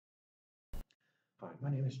Hi,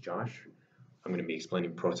 my name is Josh. I'm going to be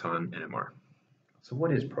explaining proton NMR. So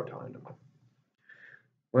what is proton NMR?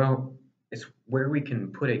 Well, it's where we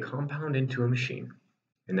can put a compound into a machine,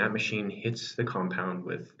 and that machine hits the compound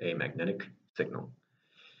with a magnetic signal.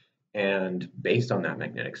 And based on that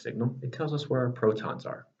magnetic signal, it tells us where our protons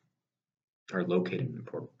are located in the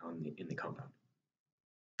compound.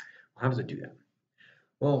 How does it do that?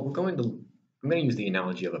 Well, I'm going to use the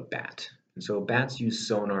analogy of a bat. And so bats use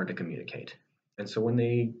sonar to communicate. And so when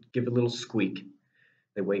they give a little squeak,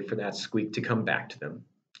 they wait for that squeak to come back to them.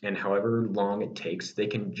 And however long it takes, they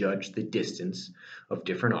can judge the distance of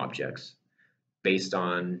different objects based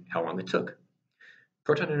on how long it took.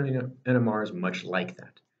 Proton NMR is much like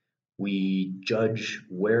that. We judge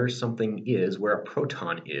where something is, where a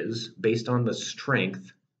proton is, based on the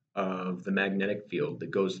strength of the magnetic field that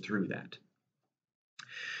goes through that.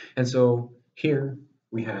 And so here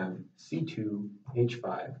we have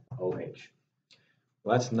C2H5OH.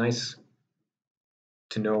 Well, that's nice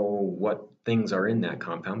to know what things are in that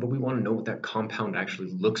compound, but we want to know what that compound actually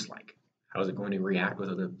looks like. How is it going to react with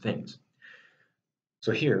other things?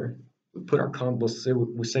 So here we put our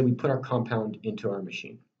we put our compound into our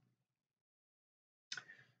machine.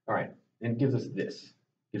 All right, and it gives us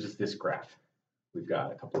this graph. We've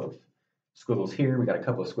got a couple of squiggles here, we got a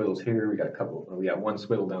couple of squiggles here, we got one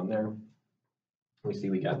squiggle down there. We see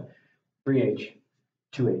we got 3H,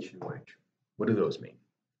 2H, and 1H. What do those mean?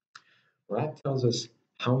 Well, that tells us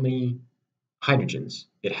how many hydrogens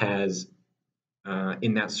it has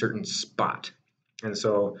in that certain spot. And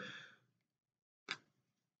so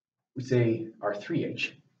we say our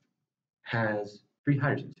 3H has 3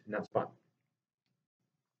 hydrogens in that spot.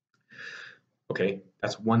 Okay,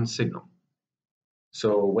 that's one signal.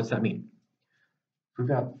 So what's that mean? We've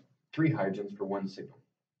got 3 hydrogens for one signal.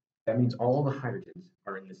 That means all the hydrogens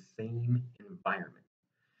are in the same environment.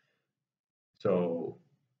 So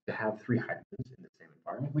to have 3 hydrogens in the same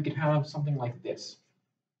environment, we could have something like this.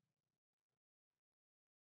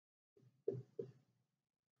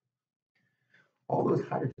 All those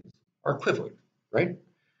hydrogens are equivalent, right?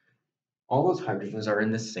 All those hydrogens are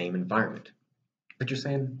in the same environment. But you're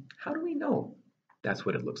saying, how do we know that's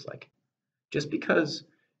what it looks like? Just because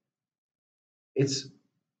it's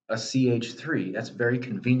a CH3, that's very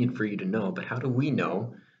convenient for you to know, but how do we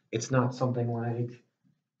know it's not something like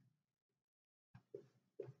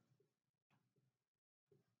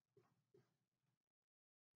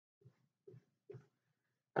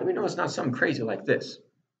how do we know it's not something crazy like this?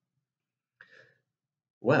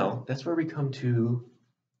 Well, that's where we come to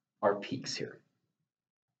our peaks here.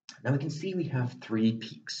 Now we can see we have 3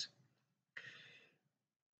 peaks.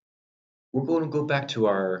 We're going to go back to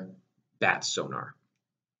our bat sonar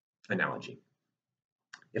analogy.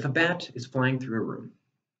 If a bat is flying through a room,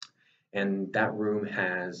 and that room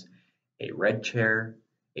has a red chair,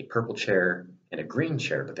 a purple chair, and a green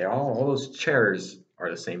chair, but all those chairs are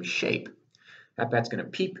the same shape, that bat's going to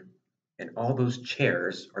peep, and all those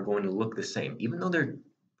chairs are going to look the same, even though they're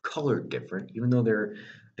colored different, even though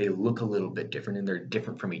they look a little bit different and they're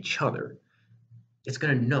different from each other. It's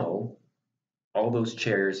going to know all those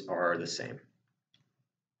chairs are the same.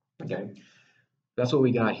 Okay, that's what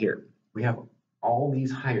we got here. We have all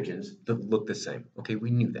these hydrogens that look the same. Okay,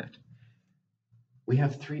 we knew that. We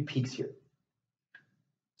have 3 peaks here.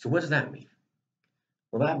 So what does that mean?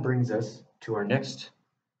 Well, that brings us to our next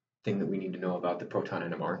thing that we need to know about the proton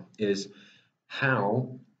NMR is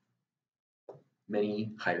how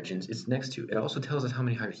many hydrogens it's next to. It also tells us how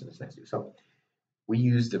many hydrogens it's next to. So we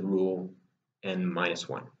use the rule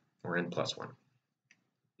n-1 or n+1.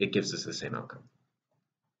 It gives us the same outcome.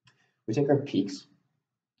 We take our peaks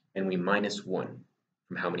and we -1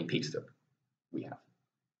 from how many peaks that we have.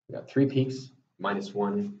 We got 3 peaks,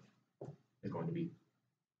 -1 is going to be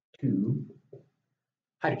 2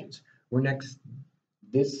 hydrogens. We're next,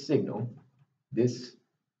 this signal,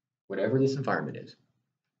 whatever this environment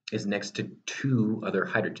is next to 2 other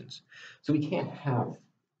hydrogens. So we can't have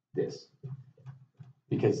this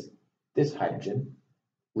because this hydrogen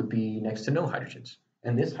would be next to no hydrogens,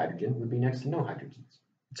 and this hydrogen would be next to no hydrogens,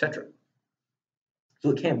 etc. So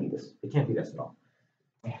it can't be this. It can't be this at all.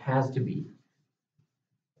 It has to be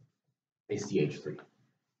a CH3.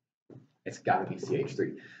 It's got to be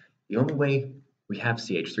CH3. The only way we have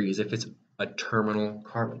CH3 is if it's a terminal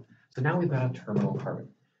carbon. So now we've got a terminal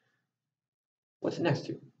carbon. What's it next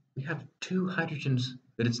to? We have 2 hydrogens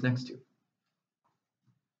that it's next to.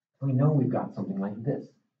 We know we've got something like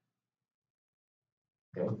this.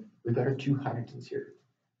 Okay, we've got our 2 hydrogens here.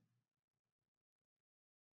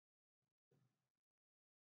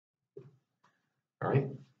 All right,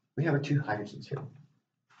 we have our 2 hydrogens here.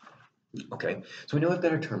 Okay, so we know we've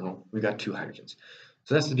got our terminal, we've got two hydrogens.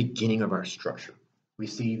 So that's the beginning of our structure. We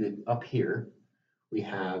see that up here we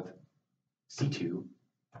have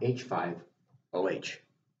C2H5OH. All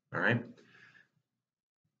right,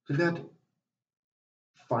 so we've got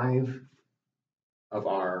 5 of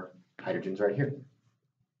our hydrogens right here.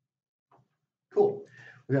 Cool,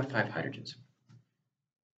 we've got 5 hydrogens.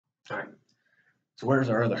 All right, so where's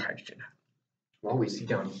our other hydrogen? Well, we see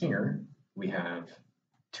down here we have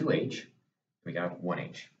 2H, we got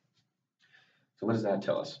 1H. So what does that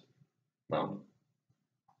tell us? Well,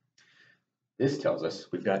 this tells us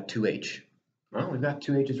we've got 2H. Well, we've got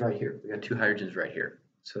 2 H's right here. We've got 2 hydrogens right here.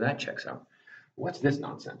 So that checks out. What's this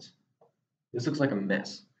nonsense? This looks like a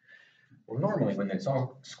mess. Well, normally when it's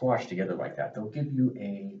all squashed together like that, they'll give you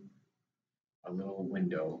a little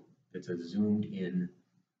window that's a zoomed in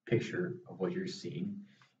picture of what you're seeing,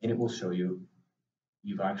 and it will show you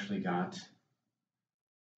you've actually got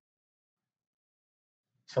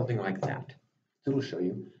something like that. So it'll show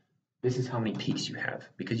you this is how many peaks you have,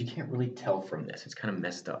 because you can't really tell from this. It's kind of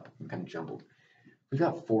messed up and kind of jumbled. We've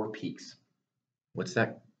got 4 peaks. What's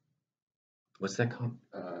that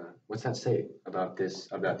say about these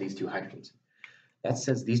 2 hydrogens? That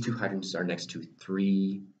says these 2 hydrogens are next to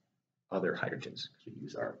 3 other hydrogens.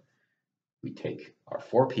 We take our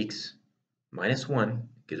 4 peaks minus 1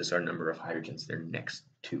 gives us our number of hydrogens they're next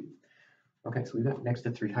to. Okay, so we've got next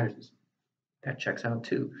to 3 hydrogens. That checks out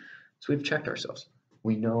too. So we've checked ourselves.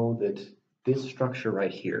 We know that this structure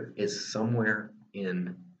right here is somewhere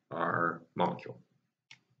in our molecule.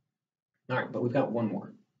 All right, but we've got one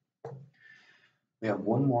more. We have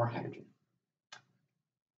one more hydrogen.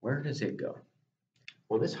 Where does it go?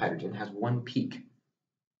 Well, this hydrogen has 1 peak,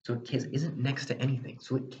 so it isn't next to anything,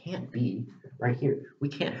 so it can't be right here. We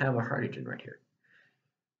can't have a hydrogen right here.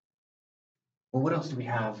 Well, what else do we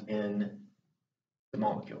have in the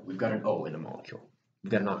molecule? We've got an O in the molecule.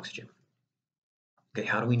 We've got an oxygen. Okay,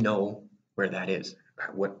 how do we know where that is?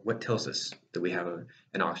 What tells us that we have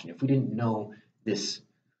an oxygen? If we didn't know this,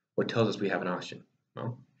 what tells us we have an oxygen?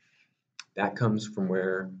 Well, that comes from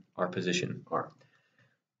where our position are.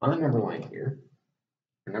 On the number line here,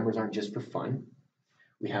 our numbers aren't just for fun.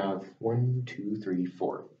 We have 1, 2, 3,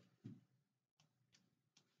 4.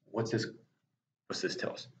 What's this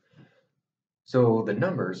tell us? So the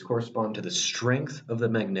numbers correspond to the strength of the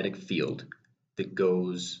magnetic field that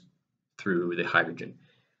goes through the hydrogen.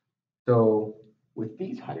 So with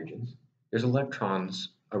these hydrogens, there's electrons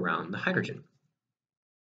around the hydrogen.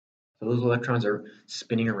 So those electrons are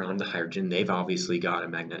spinning around the hydrogen. They've obviously got a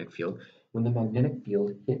magnetic field. When the magnetic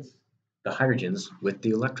field hits the hydrogens with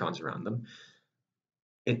the electrons around them,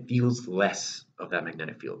 it feels less of that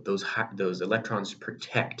magnetic field. Those electrons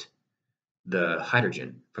protect the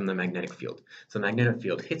hydrogen from the magnetic field. So the magnetic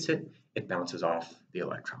field hits it, it bounces off the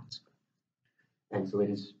electrons. And so it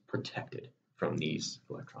is protected from these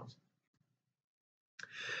electrons.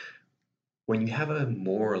 When you have a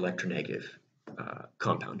more electronegative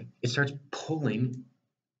compound, it starts pulling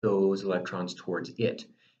those electrons towards it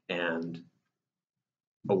and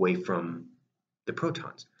away from the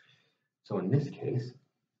protons. So in this case,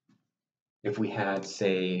 if we had,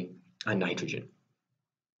 say, a nitrogen,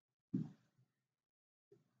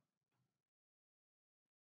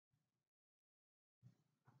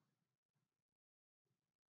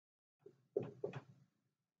 so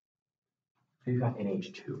you've got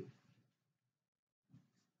NH2.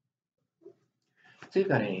 So you've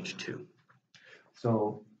got NH2.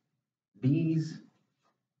 So the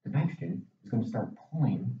nitrogen is going to start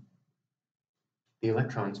pulling the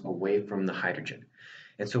electrons away from the hydrogen.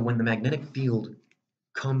 And so when the magnetic field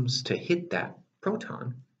comes to hit that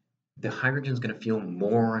proton, the hydrogen is going to feel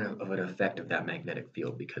more of an effect of that magnetic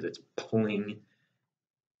field because it's pulling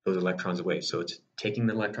those electrons away. So it's taking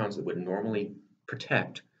the electrons that would normally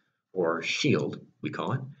protect or shield, we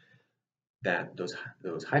call it, those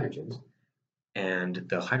hydrogens, and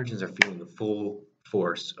the hydrogens are feeling the full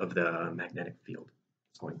force of the magnetic field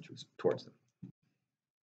going towards them.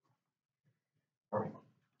 All right.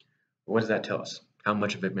 What does that tell us? How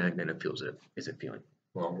much of a magnetic field is it feeling?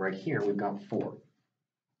 Well, right here we've got 4,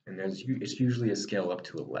 and it's usually a scale up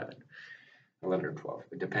to 11 or 12,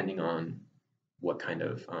 depending on what kind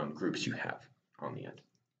of groups you have on the end.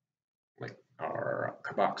 Like our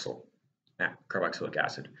carboxylic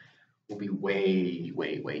acid will be way,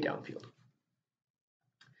 way, way downfield.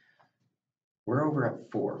 We're over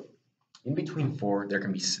at 4. In between 4,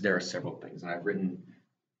 there are several things, and I've written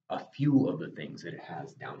a few of the things that it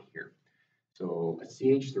has down here. So a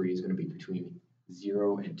CH3 is going to be between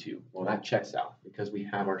 0 and 2. Well, that checks out because we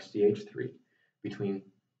have our CH3 between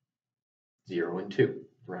 0 and 2.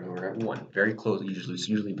 right over at 1. Very close,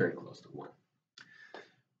 usually very close to 1.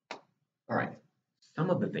 All right, some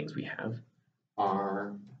of the things we have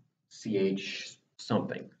are CH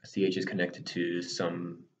something. A CH is connected to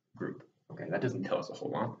some group. Okay, that doesn't tell us a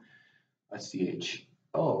whole lot. A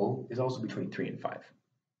CHO is also between 3 and 5.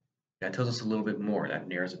 That tells us a little bit more. That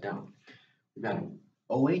narrows it down. We've got an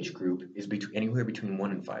OH group is anywhere between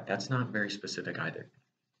 1 and 5. That's not very specific either.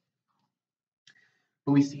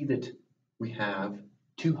 But we see that we have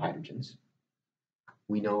 2 hydrogens.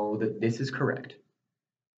 We know that this is correct.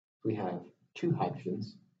 We have 2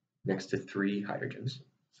 hydrogens next to 3 hydrogens.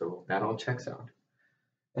 So that all checks out.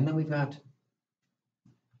 And then we've got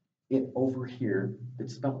it over here,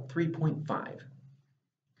 it's about 3.5.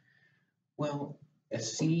 Well, a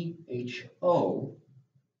CHO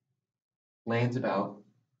lands about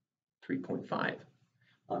 3.5,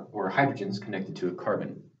 or a hydrogen is connected to a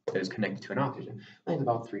carbon that is connected to an oxygen, lands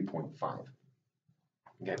about 3.5.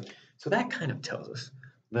 Okay, so that kind of tells us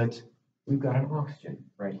that we've got an oxygen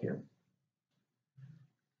right here,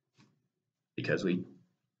 because we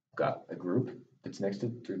got a group that's next to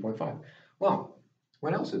 3.5. Well,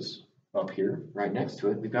 what else is up here right next to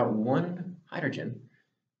it? We've got 1 hydrogen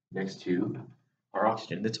next to our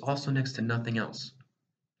oxygen that's also next to nothing else.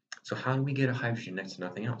 So how do we get a hydrogen next to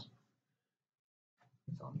nothing else?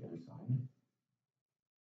 It's on the other side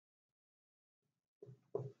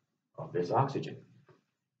of this oxygen.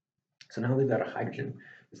 So now we've got a hydrogen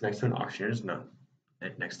that's next to an oxygen, it's not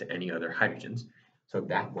next to any other hydrogens. So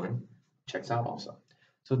that one checks out also.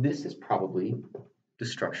 So this is probably the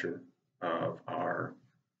structure of our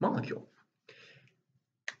molecule.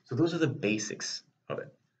 So those are the basics of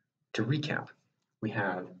it. To recap, we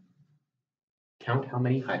have count how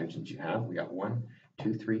many hydrogens you have. We got 1,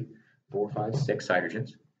 2, 3, 4, 5, 6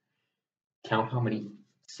 hydrogens. Count how many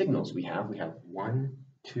signals we have. We have 1,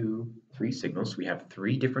 2, 3 signals. We have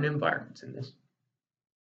 3 different environments in this.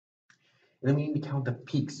 And then we need to count the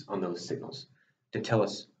peaks on those signals to tell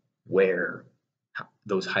us where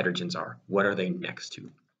those hydrogens are. What are they next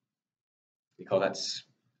to? We call that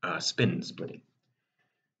spin splitting.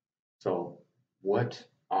 So what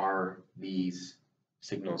are these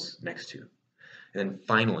signals next to? And then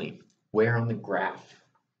finally, where on the graph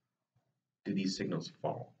do these signals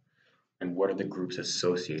fall? And what are the groups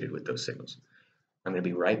associated with those signals? I'm going to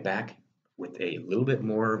be right back with a little bit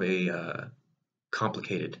more of a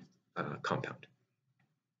complicated compound.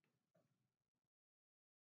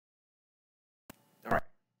 All right,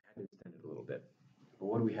 I had to extend it a little bit. But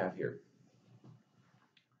what do we have here?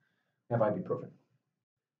 We have ibuprofen.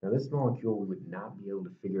 Now this molecule we would not be able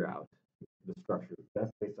to figure out the structure.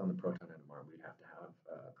 That's based on the proton NMR. We'd have to have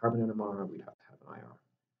carbon NMR, we'd have to have an IR.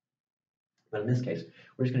 But in this case,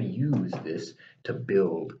 we're just going to use this to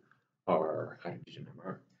build our hydrogen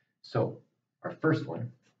NMR. So our first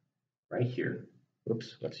one, right here,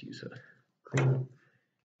 whoops, let's use a cleanup.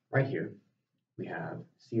 Right here, we have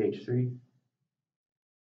CH3,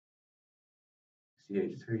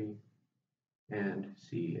 CH3, and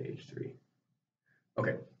CH3.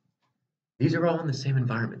 Okay, these are all in the same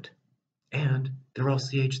environment, and they're all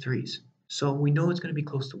CH3s, so we know it's going to be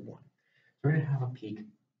close to 1. We're going to have a peak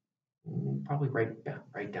probably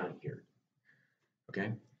right down here,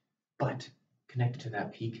 okay? But connected to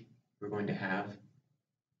that peak, we're going to have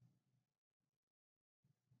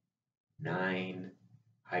 9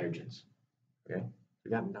 hydrogens, okay?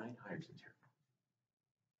 We got 9 hydrogens here.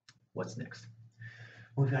 What's next?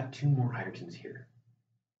 Well, we've got 2 more hydrogens here.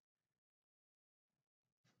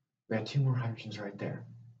 We got 2 more hydrogens right there,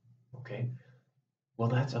 okay? Well,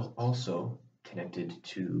 that's also connected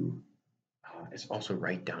to, it's also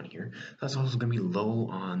right down here. That's also going to be low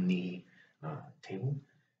on the table.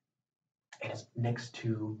 And it's next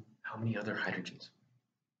to how many other hydrogens?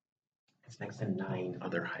 It's next to 9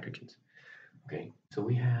 other hydrogens. Okay, so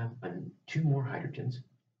we have 2 more hydrogens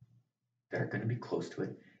that are going to be close to it,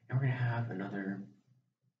 and we're going to have another.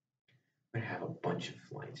 We're going to have a bunch of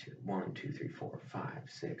lines here. 1, 2, 3, 4, 5,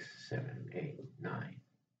 6, 7, 8, 9,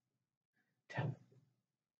 10.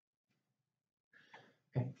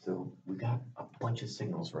 Okay, so we've got a bunch of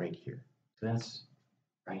signals right here. So that's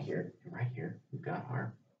right here, and right here we've got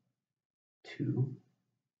our two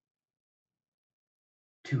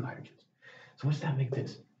hydrogens. So what does that make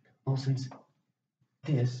this? Well, since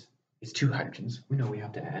this is 2 hydrogens, we know we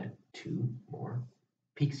have to add 2 more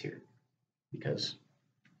peaks here, because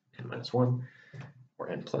n minus 1 or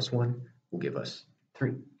n plus 1 will give us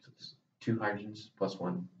 3. So this 2 hydrogens plus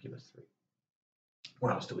 1 give us 3.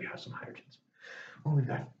 What else do we have? Some hydrogens. Well, we've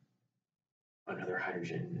got another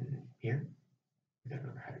hydrogen here. We've got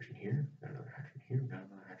another hydrogen here. We've got another hydrogen here. We've got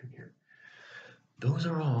another hydrogen here. those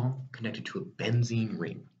are all connected to a benzene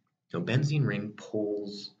ring. Now, benzene ring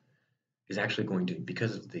is actually going to,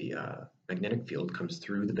 because of the magnetic field comes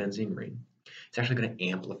through the benzene ring, it's actually going to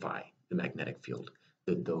amplify the magnetic field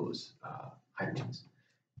that those hydrogens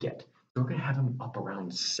get. So we're going to have them up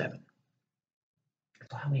around 7.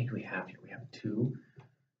 So how many do we have here? We have 2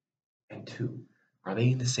 and 2. Are they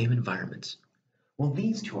in the same environments? Well,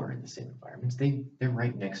 these two are in the same environments. They're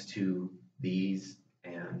right next to these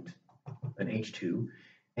and an H2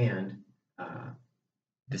 and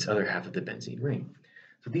this other half of the benzene ring.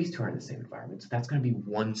 So these two are in the same environment. So that's going to be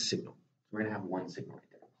one signal. We're going to have one signal right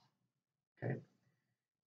there. Okay.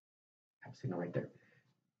 Have a signal right there.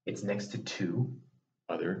 It's next to 2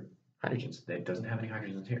 other hydrogens. That doesn't have any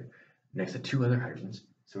hydrogens here. Next to 2 other hydrogens.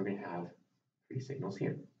 So we're going to have 3 signals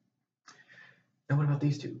here. Now what about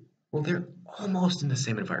these two? Well, they're almost in the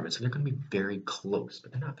same environment, so they're going to be very close,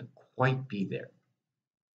 but they're not going to quite be there.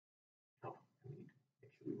 Oh,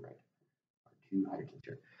 make sure we write our 2 hydrogens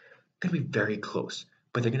here. Going to be very close,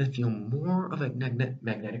 but they're going to feel more of a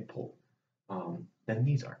magnetic pull than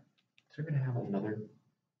these are. So we're going to have another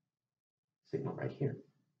signal right here,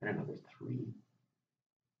 and another 3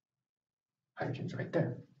 hydrogens right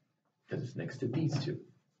there, because it's next to these 2.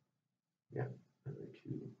 Yeah, another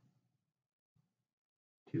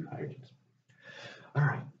 2 hydrogens. All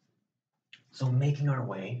right. So making our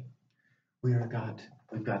way, we've got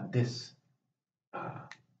this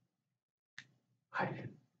hydrogen.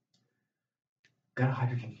 Got a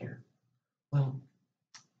hydrogen here. Well,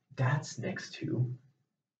 that's next to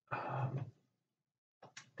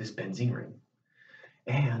this benzene ring,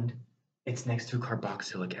 and it's next to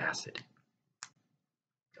carboxylic acid.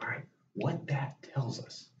 All right. What that tells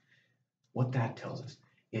us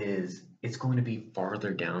is it's going to be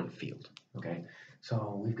farther downfield. Okay.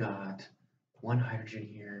 So we've got 1 hydrogen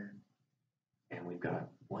here, and we've got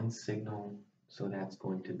 1 signal, so that's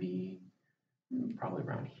going to be probably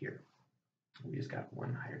around here. We just got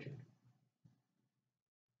 1 hydrogen.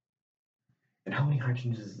 And how many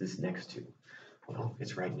hydrogens is this next to? Well,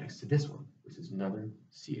 it's right next to this one, which is another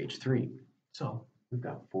CH3. So we've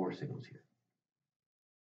got 4 signals here.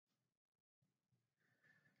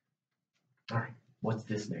 All right, what's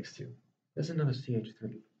this next to? This is another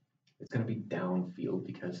CH3. It's going to be downfield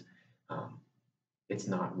because it's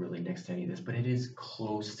not really next to any of this, but it is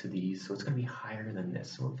close to these, so it's going to be higher than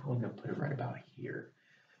this. So we're probably going to put it right about here.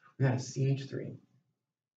 We got a CH3.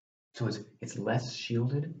 So it's less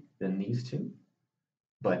shielded than these 2,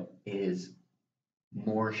 but it is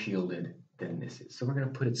more shielded than this is. So we're going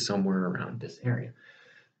to put it somewhere around this area.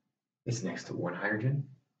 It's next to 1 hydrogen.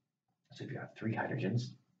 So we've got 3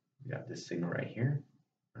 hydrogens. We got this signal right here.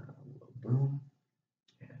 Boom.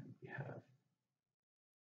 And we have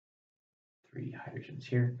 3 hydrogens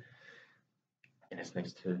here. And it's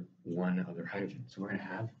next to 1 other hydrogen. So we're going to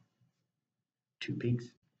have 2 peaks.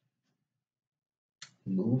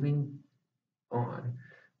 Moving on,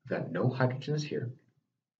 we've got no hydrogens here,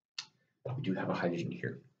 but we do have a hydrogen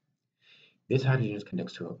here. This hydrogen is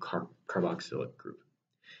connected to a carboxylic group.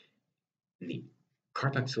 And the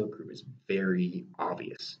carboxylic group is very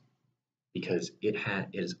obvious because it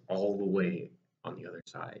is all the way on the other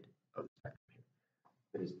side of the spectrum here.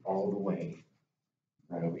 It is all the way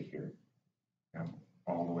right over here.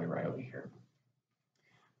 All the way right over here.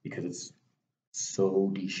 Because it's so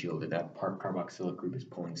deshielded. That carboxylic group is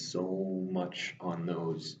pulling so much on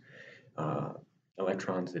those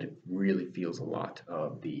electrons that it really feels a lot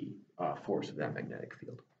of the force of that magnetic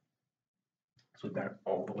field. So we've got it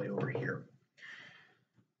all the way over here.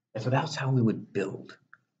 And so that's how we would build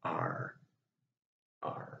our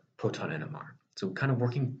proton NMR. So kind of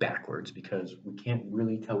working backwards because we can't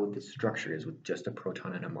really tell what the structure is with just a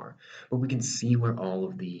proton NMR, but we can see where all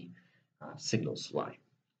of the signals lie.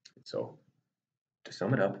 So to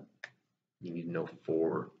sum it up, you need to know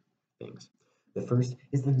 4 things. The first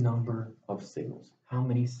is the number of signals. How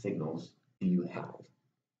many signals do you have?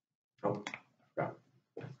 Oh, I forgot.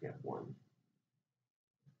 We have 1.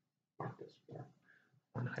 Mark this for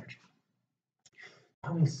 1 hydrogen.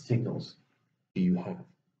 How many signals do you have?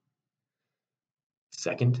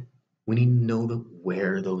 Second, we need to know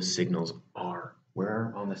where those signals are,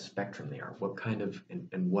 where on the spectrum they are, what kind of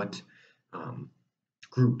and what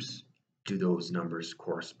groups do those numbers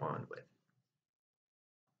correspond with.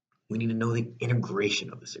 We need to know the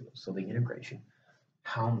integration of the signals. So the integration,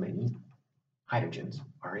 how many hydrogens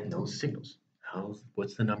are in those signals?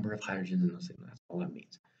 What's the number of hydrogens in those signals? That's all that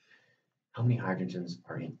means. How many hydrogens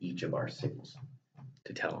are in each of our signals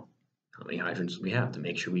to tell how many hydrogens we have to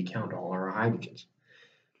make sure we count all our hydrogens.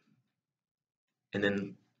 And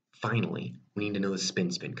then finally, we need to know the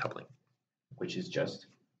spin-spin coupling, which is just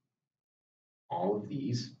all of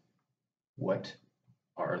these, what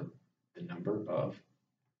are the number of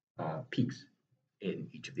peaks in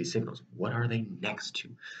each of these signals? What are they next to?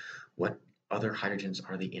 What other hydrogens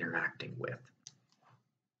are they interacting with?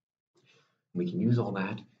 We can use all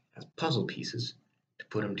that as puzzle pieces to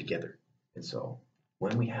put them together. And so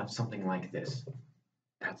when we have something like this,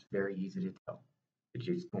 that's very easy to tell. It's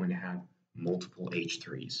just going to have multiple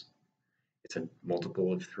H3s. It's a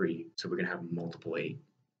multiple of 3, so we're going to have multiple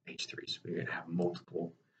H3s. We're going to have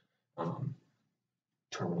multiple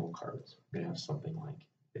terminal carbons. We're going to have something like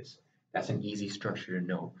this. That's an easy structure to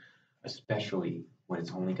know, especially when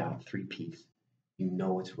it's only got 3 peaks. You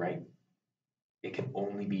know it's right. It can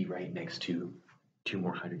only be right next to 2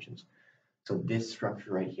 more hydrogens. So this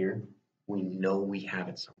structure right here, we know we have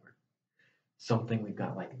it somewhere. Something we've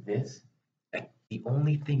got like this, the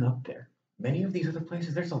only thing up there. Many of these other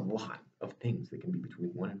places, there's a lot of things that can be between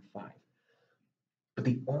 1 and 5. But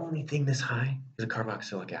the only thing this high is a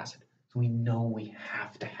carboxylic acid. So we know we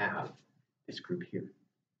have to have this group here.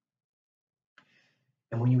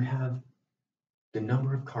 And when you have the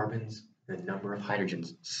number of carbons and the number of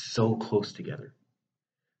hydrogens so close together,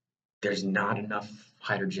 there's not enough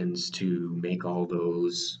hydrogens to make all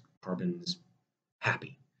those carbons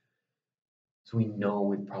happy. So we know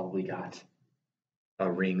we've probably got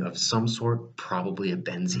a ring of some sort, probably a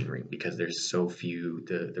benzene ring, because there's so few,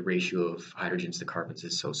 the ratio of hydrogens to carbons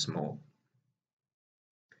is so small.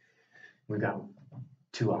 We've got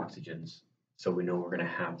 2 oxygens, so we know we're going to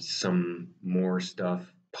have some more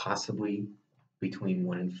stuff, possibly between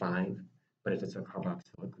 1 and 5, but if it's a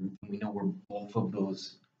carboxylic group, we know where both of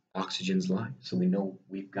those oxygens lie, so we know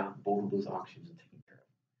we've got both of those oxygens taken care of.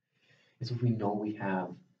 And so if we know we have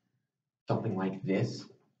something like this,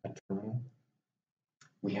 a terminal,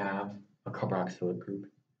 we have a carboxylic group,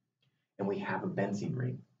 and we have a benzene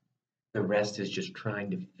ring. The rest is just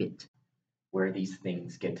trying to fit where these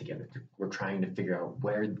things get together. We're trying to figure out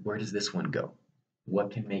where does this one go?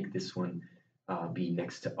 What can make this one be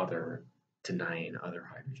next to 9 other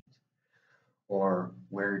hydrogens? Or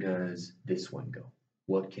where does this one go?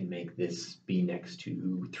 What can make this be next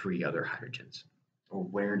to 3 other hydrogens? Or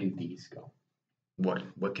where do these go?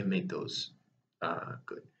 What can make those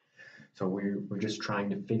good? So we're just trying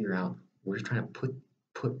to figure out, we're just trying to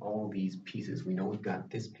put all these pieces. We know we've got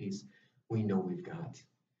this piece, we know we've got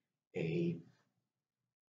a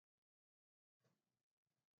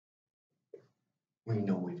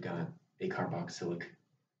carboxylic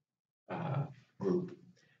group,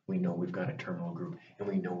 we know we've got a terminal group, and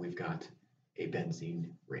we know we've got a benzene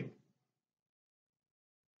ring.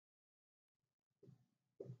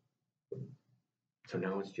 So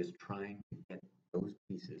now it's just trying to get those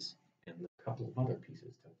pieces and a couple of other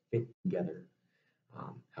pieces to fit together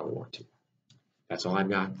how we want to. That's all I've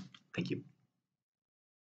got. Thank you.